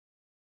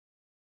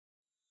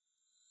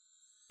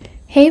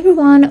Hey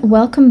everyone,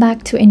 welcome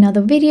back to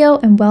another video,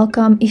 and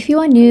welcome if you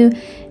are new.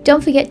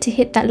 Don't forget to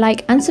hit that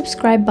like and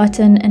subscribe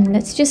button, and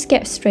let's just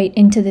get straight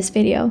into this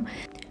video.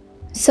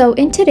 So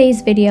in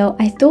today's video,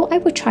 I thought I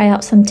would try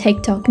out some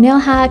TikTok nail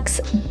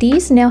hacks.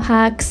 These nail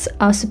hacks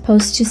are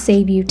supposed to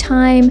save you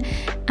time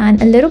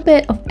and a little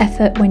bit of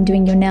effort when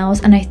doing your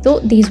nails, and I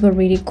thought these were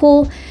really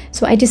cool,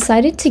 so I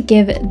decided to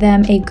give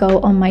them a go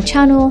on my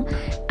channel.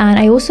 And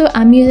I also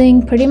am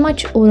using pretty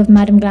much all of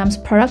Madam Glam's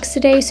products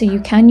today, so you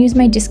can use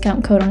my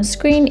discount code on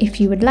screen if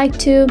you would like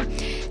to.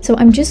 So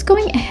I'm just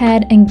going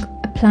ahead and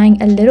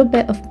applying a little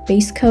bit of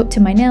base coat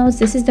to my nails.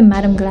 This is the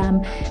Madam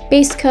Glam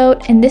base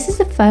coat, and this is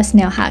the first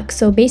nail hack.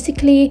 So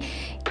basically,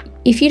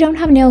 if you don't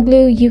have nail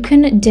glue, you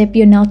can dip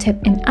your nail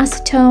tip in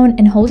acetone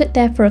and hold it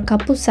there for a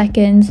couple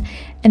seconds,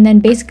 and then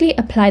basically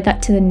apply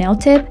that to the nail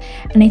tip.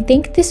 And I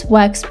think this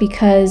works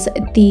because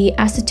the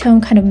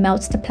acetone kind of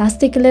melts the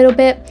plastic a little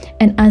bit,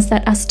 and as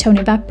that acetone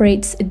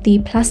evaporates, the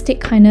plastic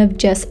kind of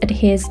just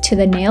adheres to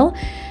the nail.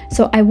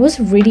 So I was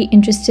really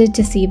interested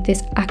to see if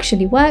this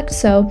actually worked.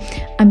 So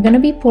I'm going to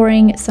be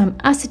pouring some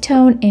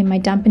acetone in my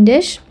dampen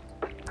dish,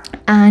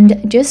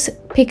 and just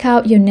pick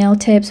out your nail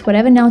tips,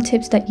 whatever nail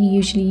tips that you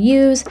usually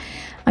use.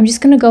 I'm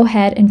just going to go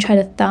ahead and try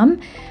the thumb,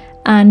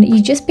 and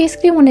you just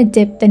basically want to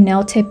dip the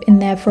nail tip in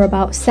there for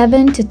about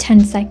 7 to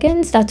 10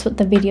 seconds. That's what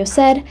the video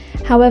said.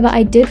 However,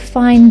 I did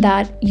find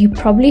that you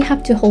probably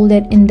have to hold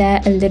it in there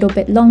a little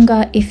bit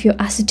longer if your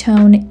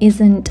acetone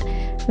isn't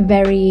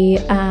very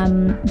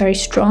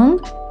strong.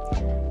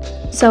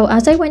 So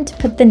as I went to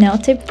put the nail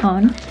tip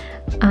on,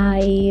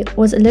 I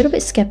was a little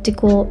bit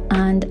skeptical,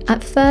 and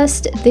at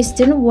first this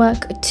didn't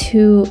work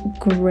too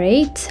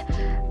great,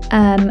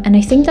 and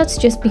I think that's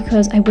just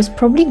because I was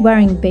probably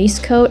wearing base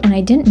coat and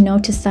I didn't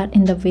notice that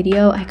in the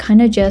video. I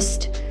kind of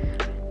just,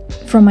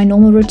 from my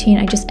normal routine,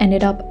 I just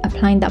ended up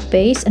applying that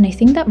base, and I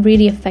think that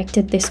really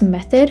affected this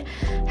method.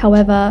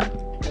 However,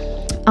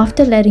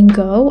 after letting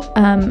go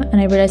and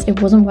I realized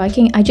it wasn't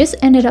working, I just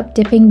ended up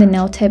dipping the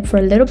nail tip for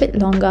a little bit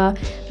longer,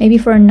 maybe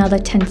for another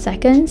 10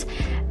 seconds,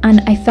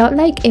 and I felt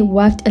like it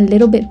worked a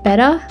little bit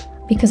better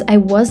because I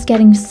was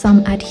getting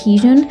some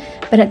adhesion.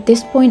 But at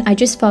this point, I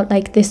just felt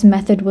like this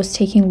method was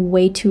taking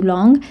way too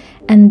long,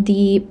 and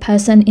the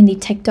person in the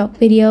TikTok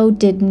video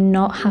did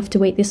not have to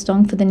wait this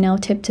long for the nail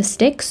tip to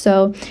stick.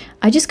 So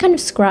I just kind of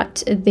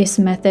scrapped this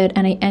method,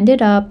 and I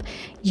ended up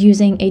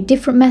using a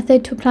different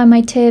method to apply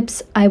my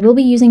tips. I will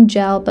be using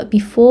gel, but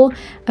before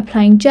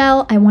applying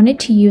gel, I wanted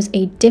to use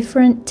a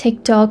different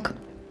TikTok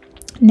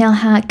nail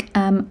hack.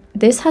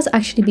 This has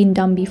actually been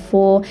done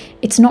before.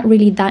 It's not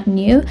really that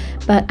new,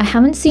 but I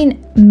haven't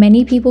seen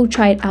many people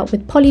try it out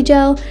with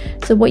polygel.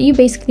 So what you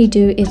basically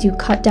do is you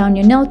cut down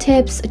your nail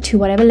tips to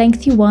whatever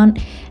length you want,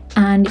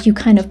 and you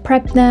kind of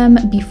prep them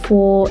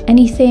before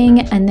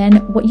anything. And then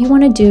what you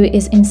want to do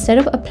is, instead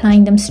of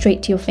applying them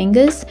straight to your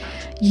fingers,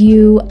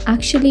 you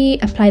actually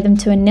apply them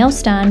to a nail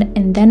stand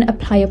and then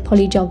apply your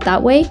polygel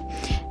that way.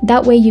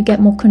 That way you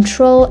get more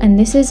control, and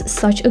this is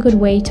such a good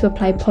way to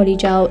apply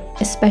polygel,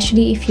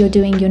 especially if you're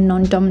doing your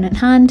non-dominant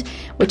hand,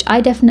 which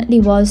I definitely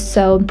was.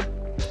 So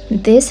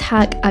this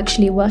hack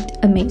actually worked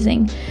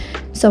amazing.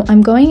 So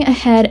I'm going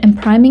ahead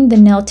and priming the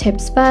nail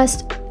tips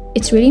first.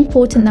 It's really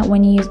important that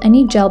when you use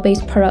any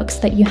gel-based products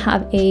that you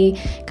have a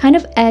kind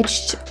of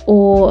etched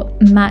or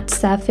matte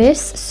surface.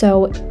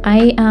 So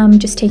I am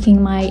just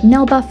taking my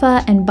nail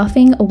buffer and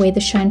buffing away the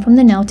shine from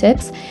the nail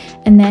tips.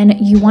 And then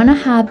you want to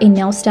have a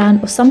nail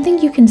stand or something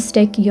you can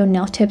stick your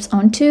nail tips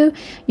onto.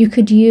 You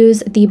could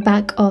use the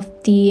back of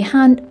the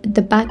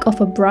back of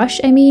a brush,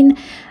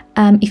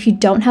 if you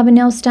don't have a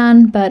nail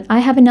stand, but I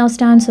have a nail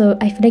stand, so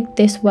I feel like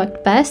this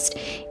worked best.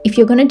 If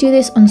you're going to do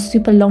this on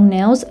super long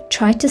nails,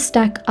 try to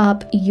stack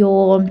up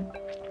your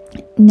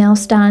nail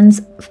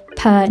stands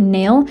per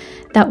nail.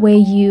 That way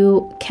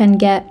you can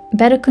get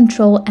better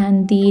control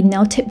and the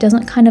nail tip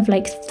doesn't kind of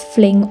like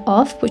fling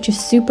off, which is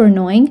super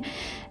annoying.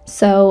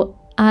 So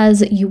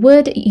as you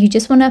would, you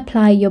just want to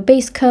apply your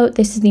base coat.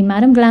 This is the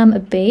Madam Glam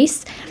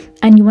base,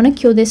 and you want to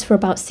cure this for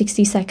about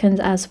 60 seconds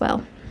as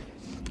well.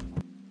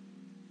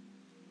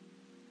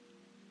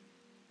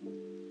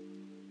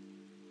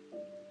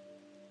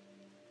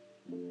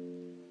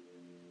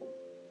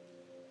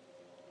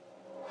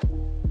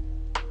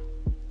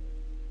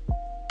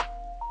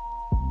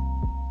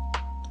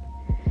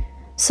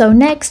 So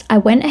next, I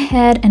went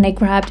ahead and I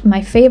grabbed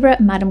my favorite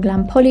Madam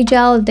Glam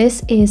polygel.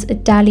 This is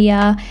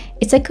Dahlia.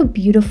 It's like a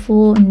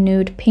beautiful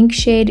nude pink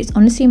shade. It's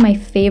honestly my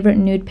favorite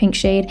nude pink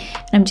shade.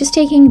 And I'm just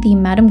taking the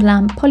Madam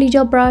Glam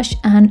polygel brush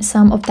and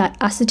some of that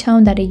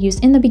acetone that I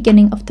used in the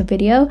beginning of the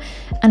video.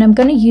 And I'm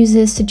going to use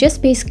this to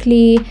just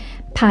basically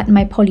pat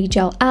my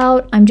polygel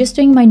out. I'm just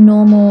doing my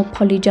normal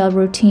polygel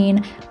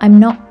routine. I'm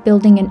not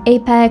building an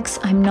apex.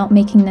 I'm not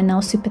making the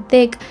nail super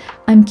thick.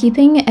 I'm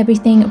keeping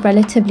everything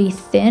relatively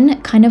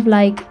thin, kind of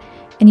like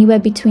anywhere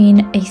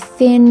between a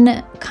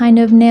thin kind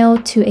of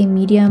nail to a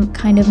medium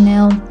kind of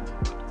nail.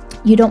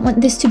 You don't want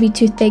this to be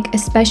too thick,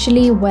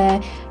 especially where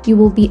you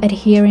will be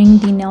adhering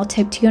the nail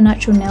tip to your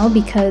natural nail,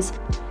 because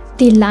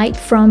the light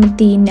from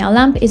the nail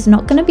lamp is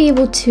not going to be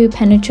able to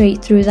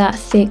penetrate through that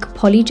thick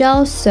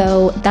polygel,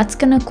 so that's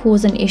going to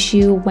cause an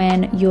issue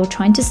when you're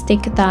trying to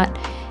stick that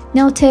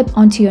nail tip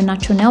onto your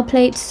natural nail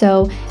plate.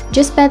 So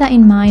just bear that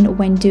in mind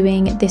when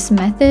doing this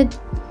method,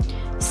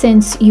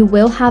 since you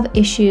will have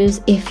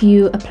issues if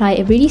you apply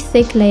a really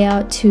thick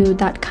layer to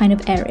that kind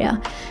of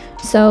area.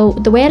 So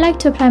the way I like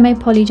to apply my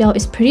polygel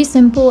is pretty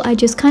simple. I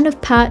just kind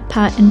of pat,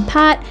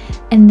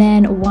 and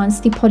then once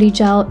the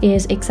polygel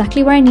is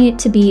exactly where I need it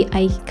to be,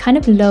 I kind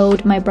of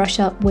load my brush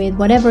up with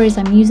whatever it is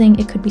I'm using.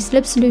 It could be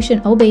slip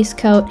solution or base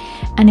coat,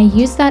 and I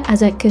use that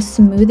as like a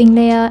smoothing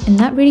layer, and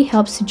that really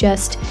helps to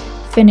just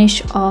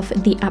finish off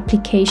the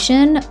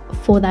application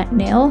for that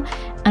nail.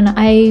 And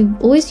I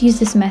always use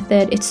this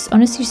method. It's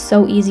honestly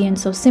so easy and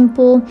so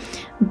simple,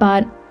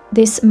 but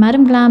this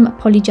Madam Glam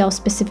polygel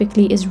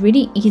specifically is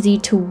really easy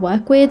to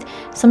work with.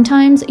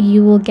 Sometimes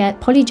you will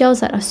get polygels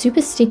that are super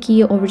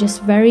sticky or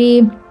just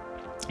very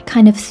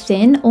kind of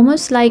thin,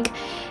 almost like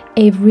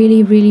a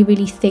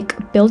really thick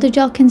builder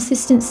gel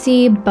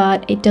consistency,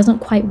 but it doesn't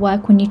quite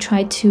work when you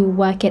try to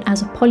work it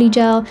as a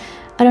polygel.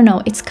 I don't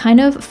know, it's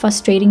kind of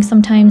frustrating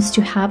sometimes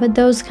to have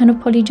those kind of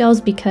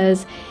polygels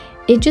because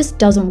it just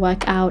doesn't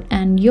work out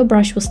and your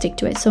brush will stick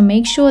to it. So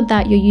make sure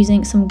that you're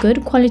using some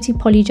good quality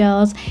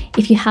polygels.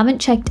 If you haven't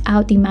checked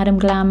out the Madam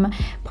Glam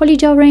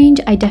polygel range,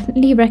 I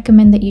definitely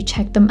recommend that you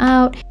check them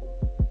out.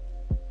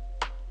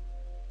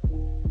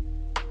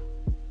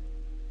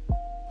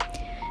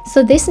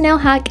 So this nail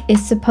hack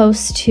is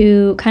supposed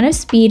to kind of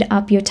speed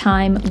up your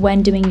time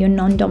when doing your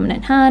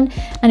non-dominant hand,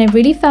 and I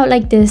really felt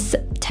like this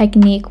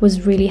technique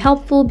was really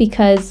helpful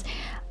because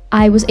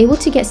I was able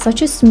to get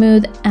such a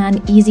smooth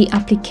and easy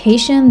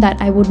application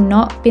that I would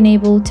not been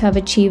able to have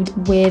achieved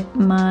with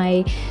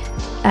my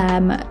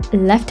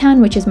left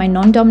hand, which is my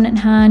non-dominant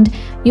hand.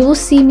 You will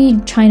see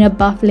me trying to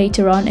buff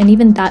later on, and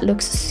even that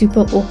looks super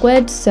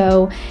awkward.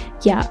 So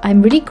yeah,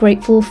 I'm really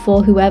grateful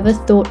for whoever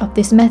thought of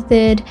this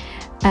method.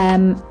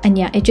 And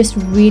yeah, it just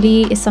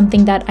really is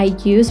something that I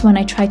use when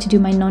I try to do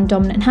my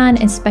non-dominant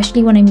hand,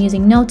 especially when I'm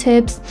using nail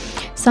tips.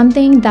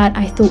 Something that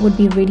I thought would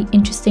be really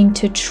interesting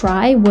to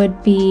try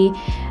would be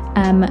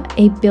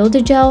a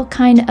builder gel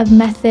kind of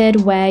method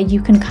where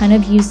you can kind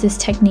of use this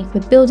technique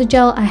with builder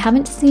gel. I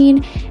haven't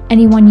seen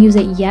anyone use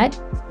it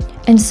yet,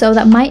 and so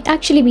that might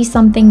actually be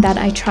something that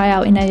I try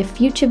out in a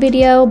future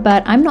video.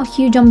 But I'm not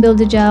huge on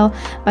builder gel,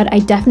 but I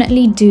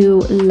definitely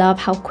do love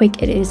how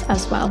quick it is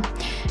as well.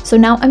 So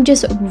now I'm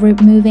just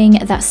removing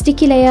that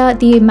sticky layer.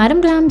 The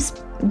Madam Glam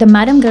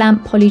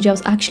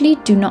polygels actually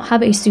do not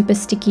have a super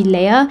sticky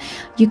layer.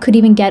 You could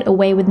even get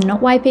away with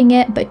not wiping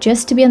it, but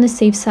just to be on the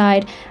safe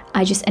side,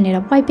 I just ended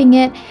up wiping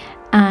it.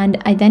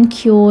 And I then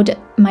cured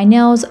my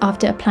nails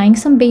after applying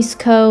some base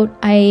coat.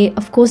 I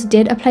of course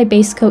did apply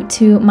base coat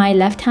to my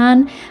left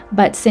hand,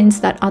 but since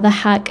that other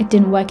hack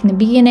didn't work in the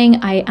beginning,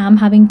 I am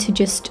having to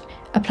just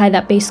apply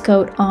that base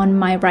coat on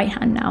my right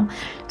hand now.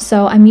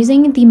 So I'm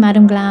using the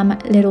Madam Glam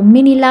little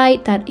mini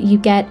light that you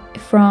get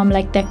from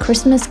like their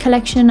Christmas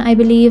collection, I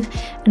believe,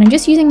 and I'm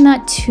just using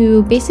that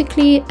to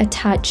basically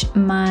attach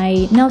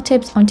my nail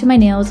tips onto my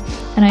nails.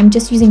 And I'm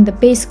just using the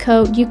base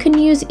coat. You can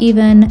use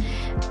even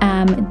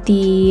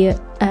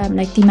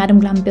like the Madam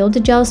Glam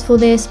builder gels for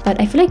this, but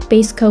I feel like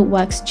base coat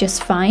works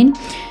just fine.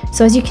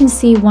 So as you can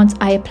see, once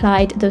I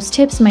applied those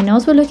tips, my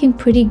nails were looking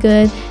pretty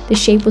good. The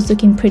shape was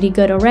looking pretty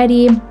good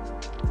already,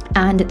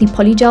 and the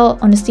polygel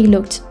honestly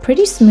looked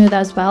pretty smooth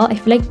as well. I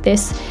feel like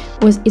this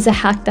is a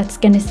hack that's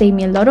going to save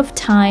me a lot of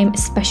time,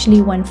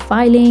 especially when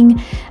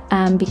filing,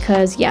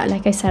 because yeah,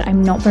 like I said,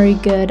 I'm not very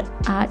good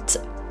at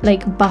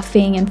like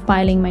buffing and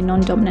filing my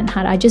non-dominant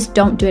hand. I just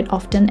don't do it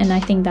often, and I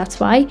think that's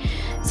why.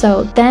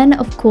 So then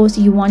of course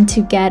you want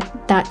to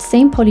get that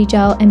same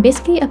polygel and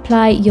basically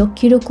apply your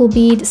cuticle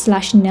bead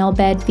 / nail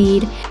bed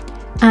bead.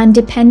 And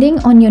depending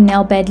on your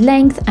nail bed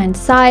length and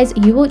size,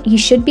 you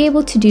should be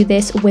able to do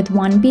this with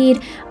one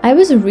bead. I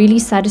was really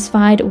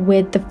satisfied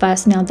with the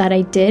first nail that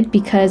I did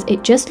because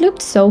it just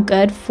looked so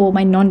good for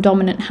my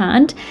non-dominant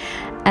hand.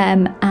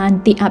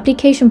 And the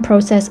application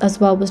process as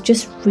well was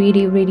just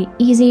really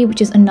easy,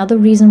 which is another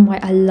reason why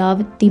I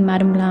love the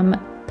Madam Glam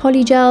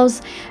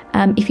polygels.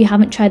 If you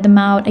haven't tried them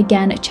out,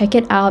 again, check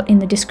it out in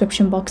the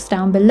description box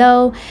down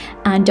below,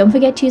 and don't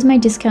forget to use my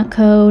discount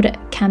code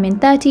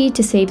CAMIN30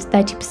 to save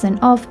 30%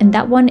 off, and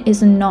that one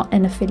is not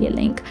an affiliate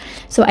link.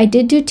 So I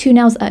did do 2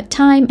 nails at a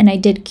time, and I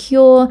did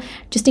cure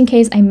just in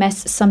case I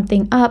messed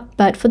something up,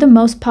 but for the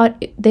most part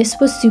this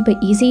was super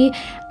easy.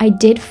 I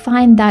did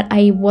find that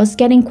I was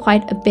getting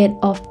quite a bit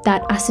of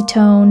that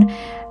acetone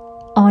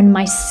on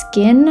my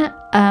skin.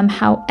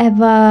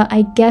 However,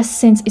 I guess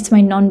since it's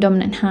my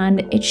non-dominant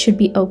hand, it should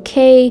be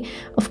okay.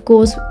 Of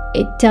course,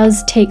 it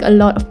does take a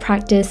lot of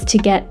practice to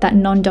get that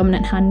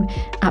non-dominant hand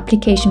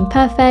application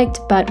perfect,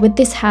 but with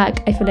this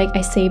hack, I feel like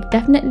I saved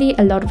definitely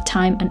a lot of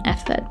time and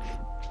effort.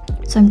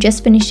 So I'm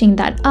just finishing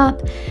that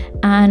up,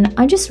 and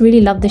I just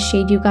really love the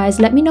shade, you guys.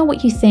 Let me know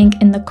what you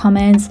think in the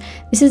comments.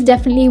 This is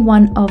definitely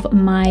one of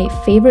my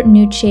favorite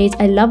nude shades.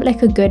 I love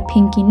like a good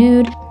pinky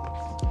nude.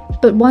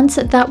 But once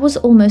that was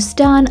almost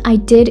done, I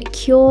did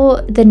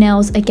cure the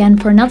nails again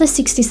for another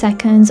 60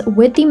 seconds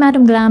with the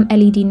Madam Glam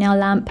LED nail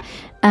lamp.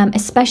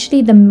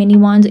 Especially the mini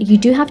ones, you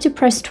do have to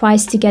press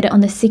twice to get it on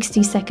the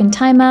 60-second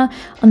timer.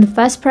 On the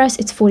first press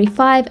it's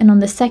 45 and on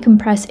the second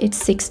press it's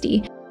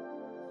 60.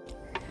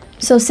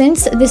 So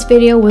since this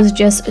video was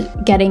just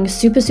getting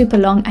super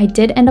long, I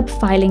did end up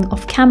filing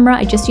off camera.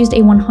 I just used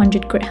a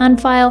 100 grit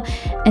hand file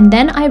and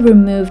then I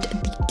removed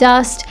the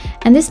dust.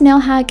 And this nail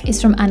hack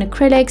is from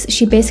Acrylics.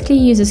 She basically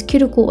uses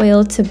cuticle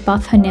oil to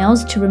buff her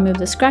nails to remove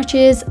the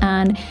scratches,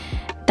 and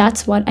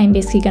that's what I'm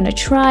basically gonna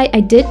try. I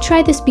did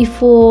try this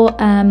before.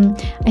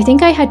 I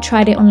think I had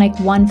tried it on like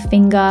one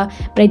finger,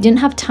 but I didn't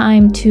have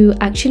time to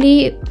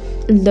actually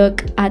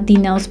look at the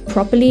nails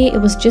properly.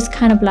 It was just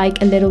kind of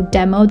like a little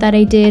demo that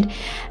I did,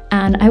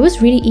 and I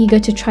was really eager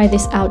to try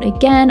this out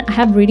again. I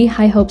have really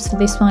high hopes for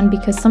this one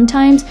because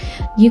sometimes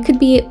you could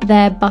be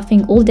there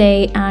buffing all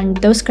day and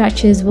those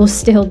scratches will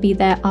still be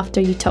there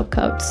after you top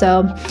coat.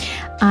 So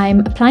I'm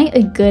applying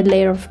a good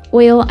layer of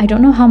oil. I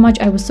don't know how much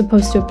I was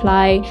supposed to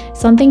apply.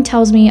 Something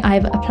tells me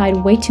I've applied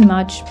way too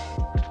much.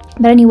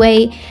 But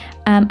anyway,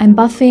 I'm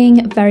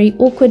buffing very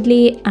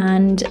awkwardly,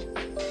 and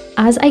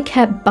as I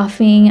kept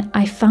buffing,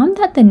 I found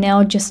that the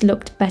nail just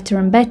looked better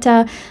and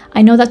better.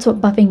 I know that's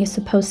what buffing is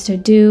supposed to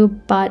do,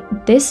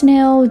 but this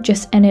nail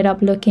just ended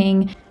up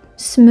looking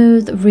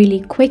smooth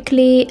really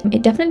quickly.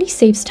 It definitely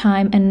saves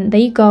time, and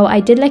there you go. I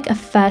did like a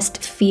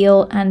first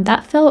feel and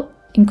that felt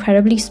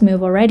incredibly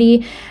smooth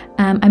already.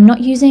 I'm not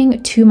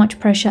using too much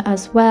pressure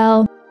as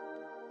well.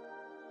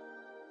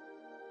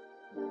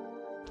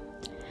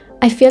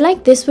 I feel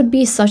like this would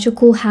be such a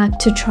cool hack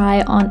to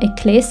try on a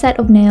clear set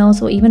of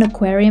nails or even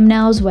aquarium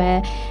nails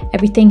where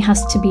everything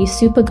has to be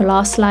super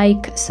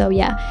glass-like. So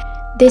yeah,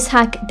 this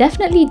hack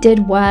definitely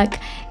did work.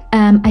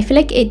 I feel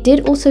like it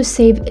did also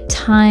save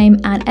time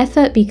and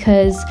effort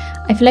because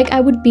I feel like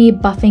I would be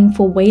buffing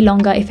for way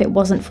longer if it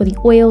wasn't for the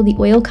oil. The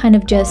oil kind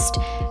of just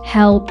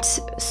helped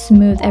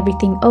smooth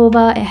everything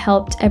over. It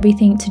helped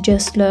everything to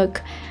just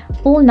look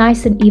all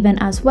nice and even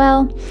as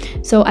well.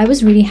 So I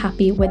was really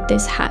happy with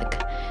this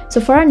hack. So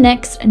for our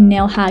next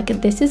nail hack,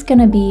 this is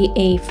gonna be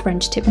a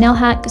French tip nail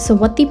hack. So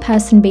what the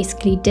person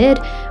basically did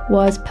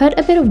was put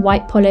a bit of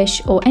white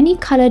polish or any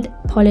colored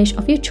polish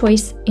of your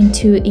choice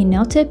into a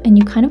nail tip, and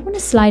you kind of want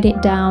to slide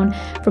it down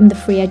from the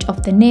free edge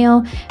of the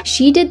nail.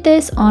 She did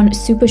this on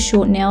super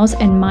short nails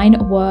and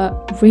mine were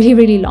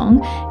really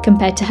long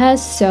compared to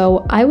hers,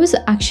 so I was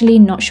actually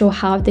not sure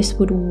how this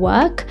would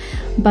work,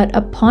 but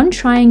upon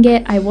trying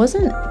it, I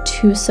wasn't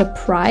too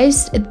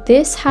surprised.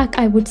 This hack,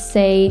 I would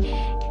say,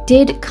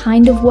 did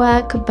kind of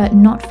work, but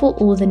not for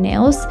all the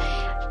nails,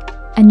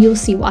 and you'll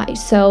see why.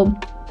 So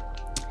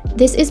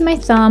this is my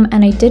thumb,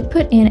 and I did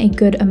put in a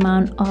good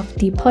amount of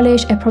the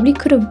polish. I probably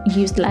could have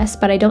used less,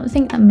 but I don't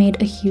think that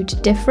made a huge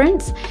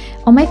difference.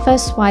 On my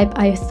first swipe,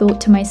 I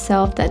thought to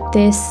myself that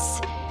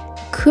this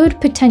could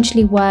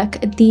potentially work.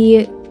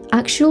 The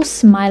actual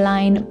smile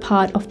line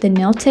part of the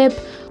nail tip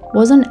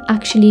wasn't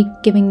actually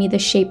giving me the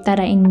shape that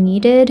I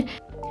needed.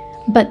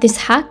 But this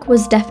hack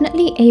was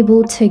definitely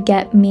able to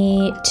get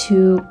me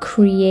to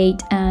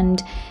create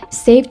and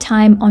save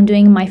time on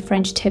doing my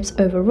French tips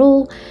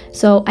overall.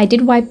 So I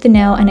did wipe the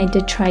nail and I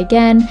did try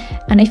again,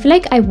 and I feel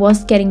like I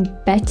was getting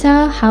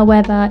better.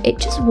 However, it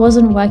just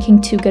wasn't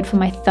working too good for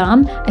my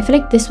thumb. I feel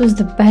like this was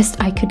the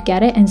best I could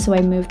get it, and so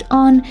I moved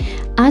on.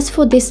 As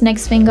for this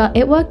next finger,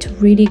 it worked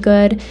really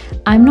good.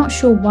 I'm not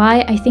sure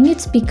why. I think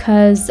it's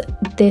because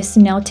this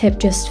nail tip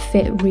just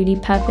fit really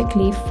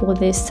perfectly for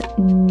this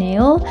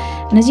nail,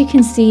 and as you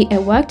can see,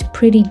 it worked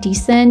pretty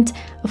decent.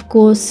 Of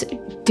course,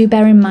 do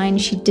bear in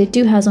mind she did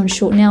do hers on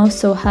short nails,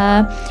 so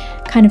her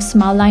kind of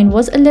smile line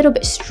was a little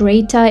bit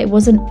straighter. It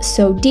wasn't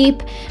so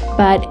deep,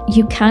 but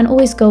you can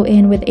always go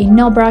in with a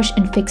nail brush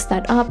and fix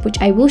that up, which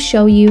I will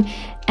show you.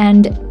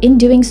 And in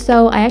doing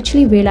so, I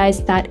actually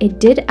realized that it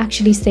did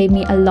actually save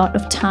me a lot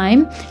of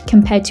time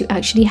compared to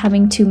actually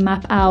having to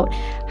map out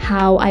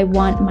how I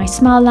want my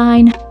smile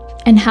line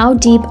and how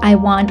deep I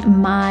want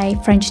my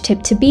French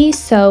tip to be.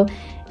 So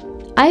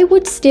I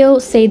would still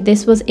say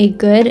this was a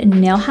good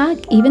nail hack,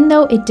 even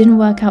though it didn't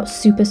work out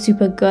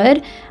super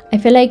good. I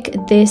feel like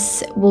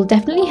this will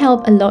definitely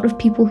help a lot of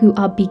people who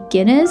are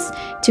beginners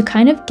to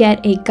kind of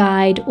get a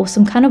guide or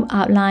some kind of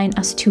outline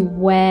as to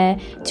where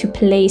to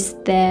place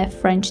their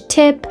French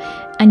tip.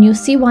 And you'll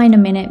see why in a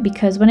minute,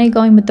 because when I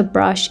go in with the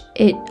brush,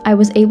 I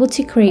was able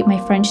to create my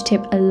French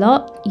tip a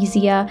lot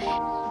easier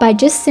by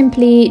just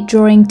simply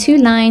drawing two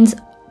lines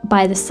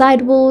by the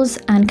side walls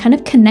and kind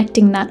of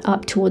connecting that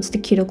up towards the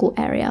cuticle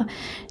area.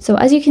 So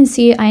as you can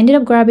see, I ended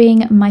up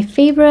grabbing my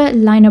favorite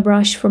liner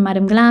brush from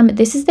Madam Glam.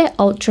 This is their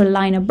ultra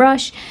liner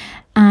brush,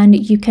 and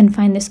you can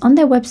find this on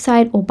their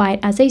website or buy it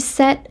as a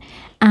set.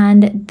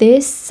 And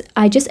this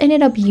I just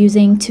ended up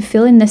using to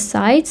fill in the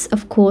sides.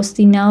 Of course,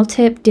 the nail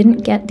tip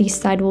didn't get these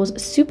side walls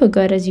super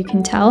good, as you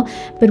can tell,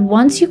 but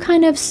once you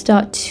kind of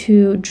start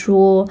to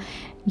draw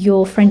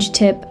your French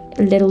tip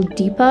a little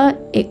deeper,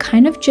 it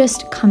kind of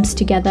just comes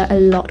together a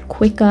lot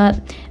quicker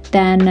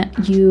than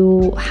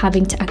you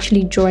having to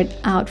actually draw it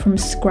out from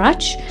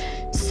scratch.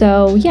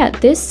 So yeah,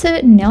 this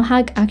nail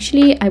hack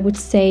actually, I would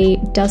say,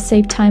 does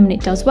save time and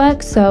it does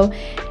work. So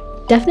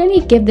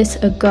definitely give this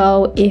a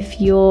go if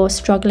you're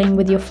struggling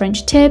with your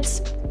French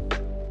tips.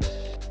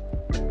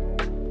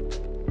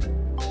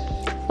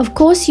 Of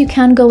course, you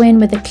can go in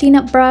with a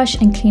cleanup brush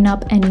and clean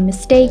up any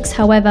mistakes.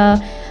 However,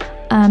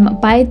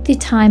 by the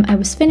time I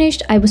was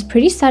finished, I was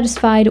pretty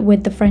satisfied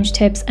with the French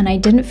tips and I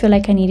didn't feel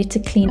like I needed to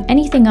clean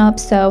anything up.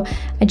 So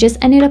I just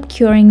ended up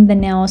curing the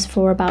nails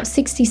for about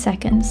 60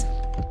 seconds.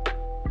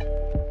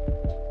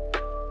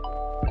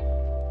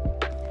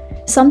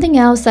 Something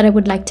else that I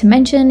would like to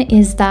mention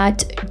is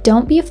that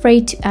don't be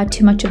afraid to add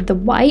too much of the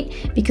white,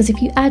 because if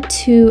you add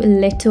too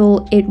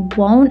little, it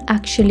won't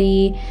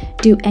actually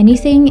do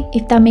anything,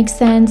 if that makes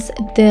sense.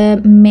 The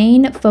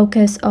main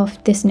focus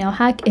of this nail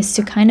hack is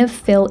to kind of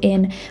fill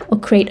in or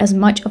create as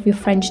much of your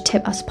French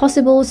tip as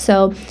possible.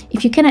 So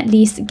if you can at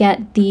least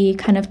get the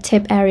kind of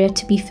tip area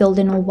to be filled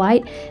in all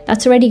white,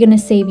 that's already going to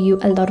save you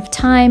a lot of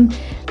time,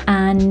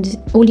 and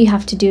all you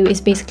have to do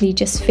is basically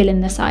just fill in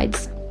the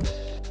sides.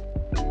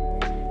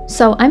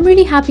 So I'm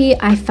really happy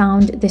I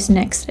found this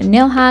next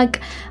nail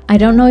hack. I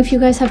don't know if you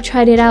guys have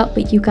tried it out,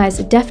 but you guys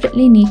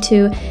definitely need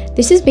to.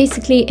 This is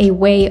basically a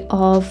way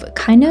of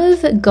kind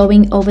of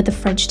going over the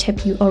French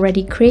tip you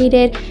already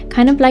created,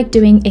 kind of like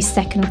doing a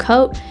second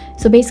coat.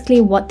 So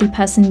basically what the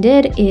person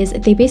did is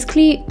they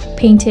basically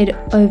painted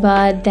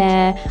over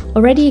their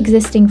already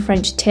existing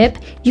French tip.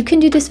 You can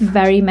do this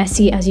very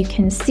messy, as you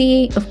can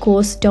see. Of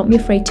course, don't be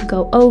afraid to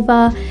go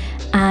over.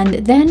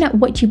 And then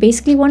what you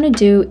basically want to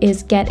do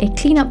is get a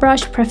cleanup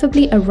brush,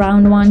 preferably a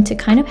round one, to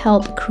kind of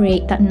help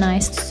create that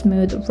nice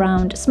smooth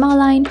round smile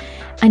line,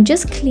 and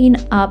just clean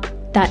up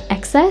that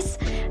excess.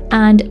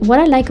 And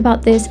what I like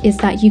about this is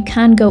that you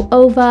can go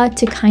over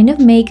to kind of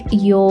make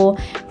your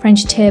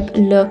French tip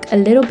look a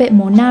little bit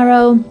more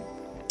narrow,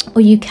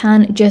 or you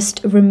can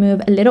just remove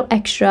a little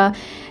extra.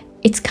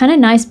 It's kind of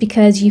nice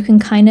because you can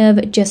kind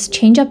of just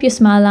change up your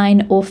smile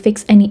line or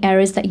fix any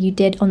errors that you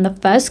did on the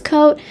first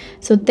coat.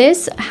 So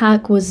this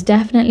hack was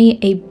definitely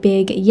a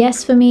big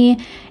yes for me.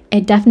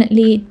 It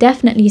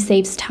definitely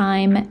saves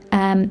time.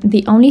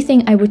 The only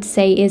thing I would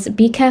say is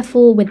be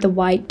careful with the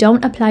white.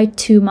 Don't apply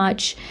too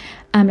much.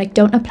 Like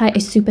don't apply a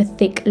super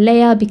thick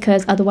layer,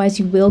 because otherwise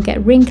you will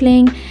get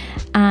wrinkling.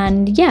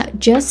 And yeah,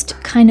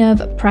 just kind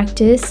of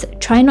practice.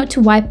 Try not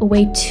to wipe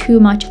away too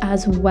much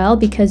as well,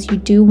 because you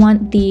do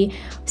want the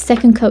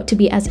second coat to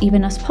be as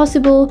even as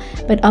possible.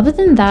 But other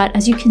than that,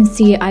 as you can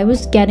see, I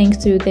was getting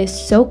through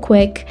this so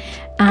quick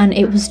and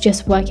it was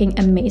just working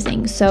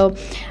amazing. So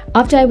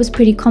after I was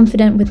pretty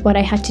confident with what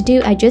I had to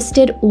do, I just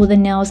did all the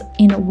nails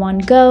in one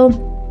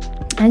go.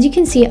 As you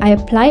can see, I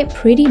apply it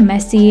pretty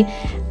messy,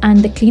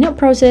 and the cleanup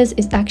process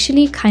is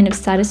actually kind of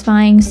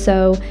satisfying.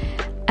 So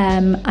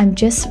I'm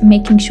just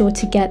making sure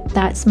to get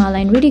that smile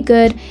line really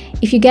good.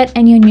 If you get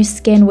any on your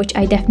skin, which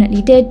I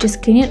definitely did,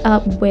 just clean it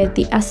up with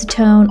the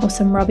acetone or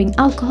some rubbing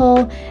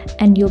alcohol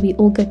and you'll be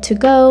all good to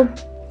go.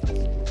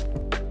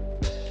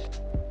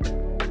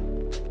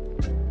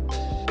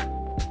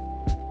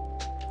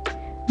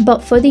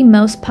 But for the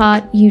most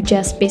part, you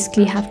just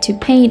basically have to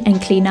paint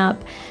and clean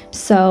up.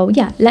 So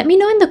yeah, let me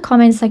know in the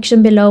comment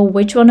section below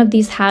which one of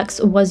these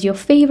hacks was your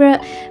favorite.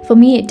 For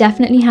me, it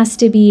definitely has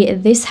to be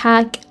this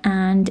hack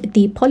and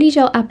the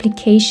polygel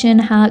application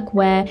hack,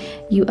 where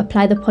you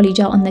apply the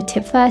polygel on the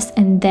tip first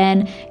and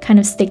then kind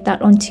of stick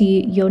that onto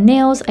your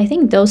nails. I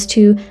think those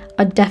two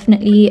are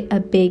definitely a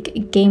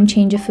big game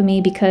changer for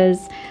me, because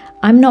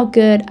I'm not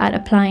good at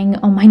applying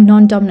on my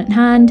non-dominant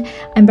hand.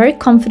 I'm very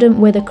confident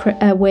with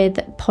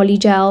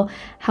polygel.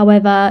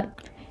 However,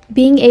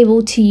 being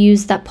able to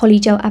use that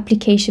polygel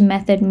application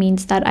method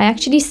means that I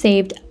actually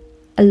saved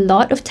a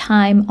lot of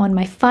time on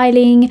my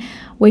filing,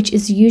 which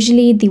is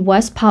usually the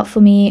worst part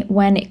for me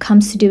when it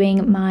comes to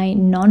doing my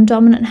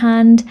non-dominant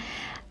hand.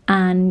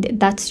 And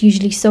that's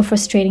usually so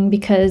frustrating,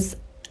 because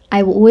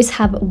I will always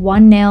have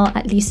one nail,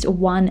 at least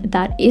one,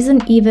 that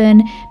isn't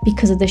even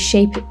because of the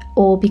shape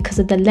or because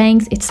of the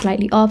length. It's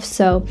slightly off.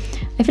 So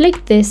I feel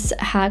like this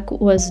hack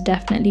was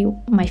definitely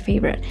my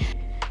favorite.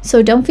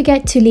 So don't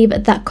forget to leave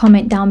that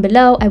comment down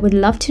below. I would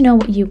love to know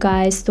what you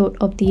guys thought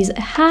of these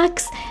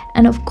hacks.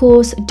 And of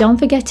course, don't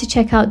forget to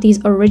check out these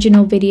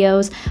original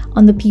videos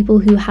on the people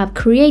who have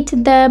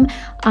created them.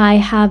 I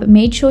have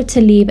made sure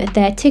to leave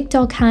their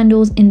TikTok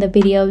handles in the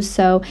videos.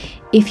 So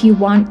if you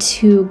want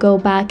to go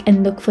back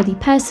and look for the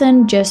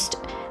person, just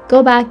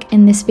go back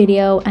in this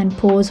video and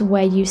pause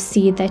where you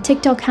see their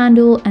TikTok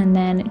handle, and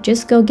then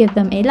just go give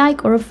them a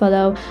like or a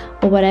follow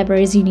or whatever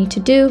it is you need to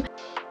do.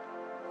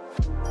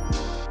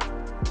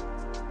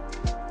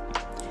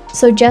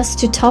 So just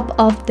to top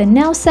off the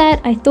nail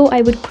set, I thought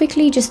I would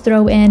quickly just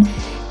throw in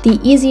the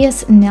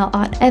easiest nail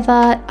art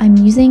ever. I'm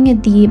using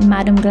the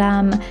Madam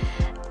Glam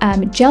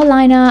gel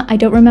liner. I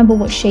don't remember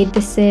what shade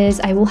this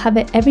is. I will have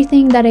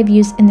everything that I've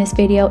used in this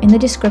video in the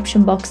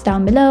description box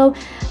down below,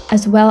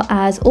 as well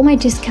as all my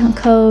discount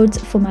codes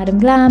for Madam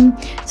Glam.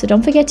 So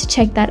don't forget to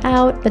check that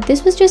out. But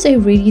this was just a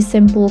really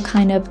simple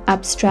kind of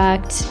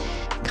abstract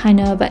kind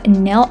of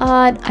nail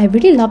art. I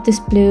really love this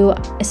blue,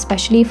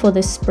 especially for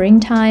the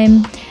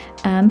springtime.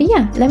 But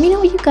yeah, let me know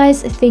what you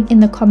guys think in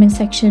the comment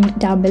section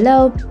down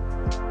below.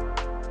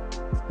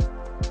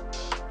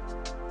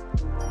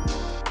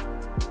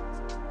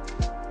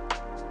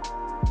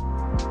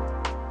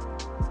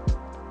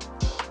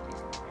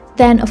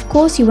 Then of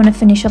course you want to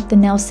finish up the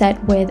nail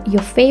set with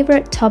your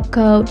favorite top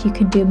coat. You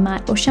can do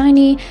matte or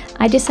shiny.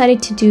 I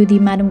decided to do the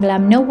Madam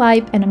Glam no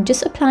wipe, and I'm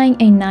just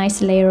applying a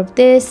nice layer of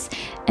this.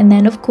 And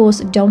then of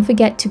course don't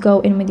forget to go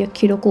in with your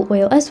cuticle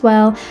oil as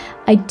well.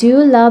 I do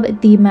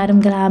love the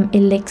Madam Glam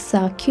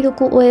Elixir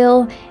cuticle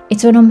oil.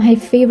 It's one of my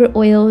favorite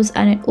oils,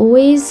 and it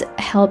always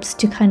helps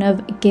to kind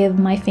of give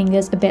my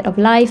fingers a bit of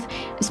life,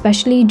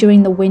 especially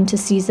during the winter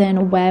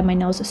season where my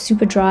nails are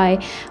super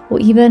dry, or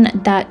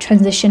even that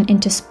transition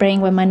into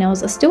spring where my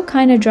nails are still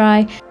kind of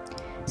dry.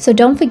 So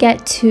don't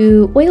forget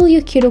to oil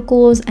your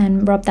cuticles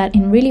and rub that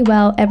in really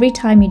well every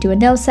time you do a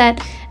nail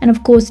set. And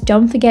of course,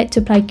 don't forget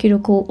to apply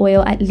cuticle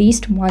oil at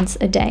least once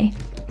a day.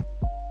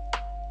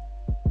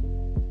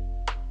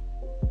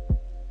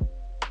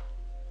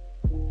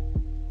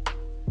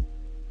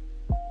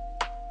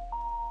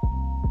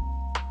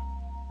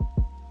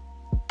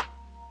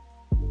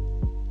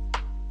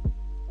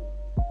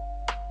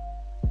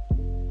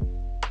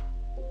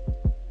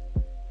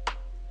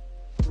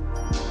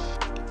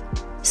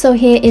 So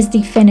here is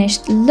the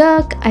finished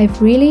look.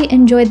 I've really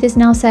enjoyed this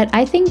nail set.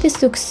 I think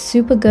this looks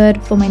super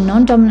good for my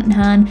non-dominant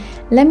hand.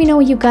 Let me know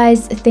what you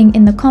guys think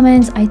in the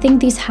comments. I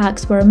think these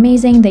hacks were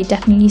amazing. They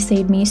definitely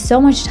saved me so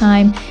much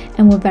time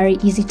and were very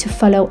easy to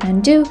follow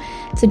and do.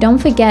 So don't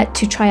forget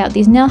to try out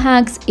these nail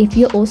hacks if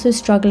you're also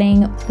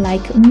struggling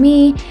like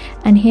me.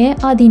 And here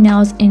are the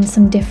nails in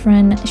some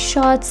different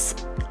shots.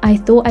 I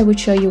thought I would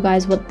show you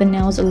guys what the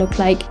nails look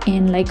like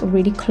in like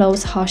really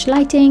close harsh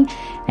lighting,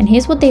 and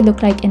here's what they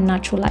look like in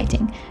natural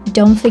lighting.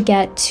 Don't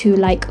forget to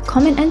like,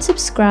 comment and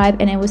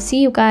subscribe, and I will see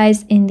you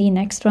guys in the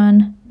next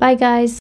one. Bye guys.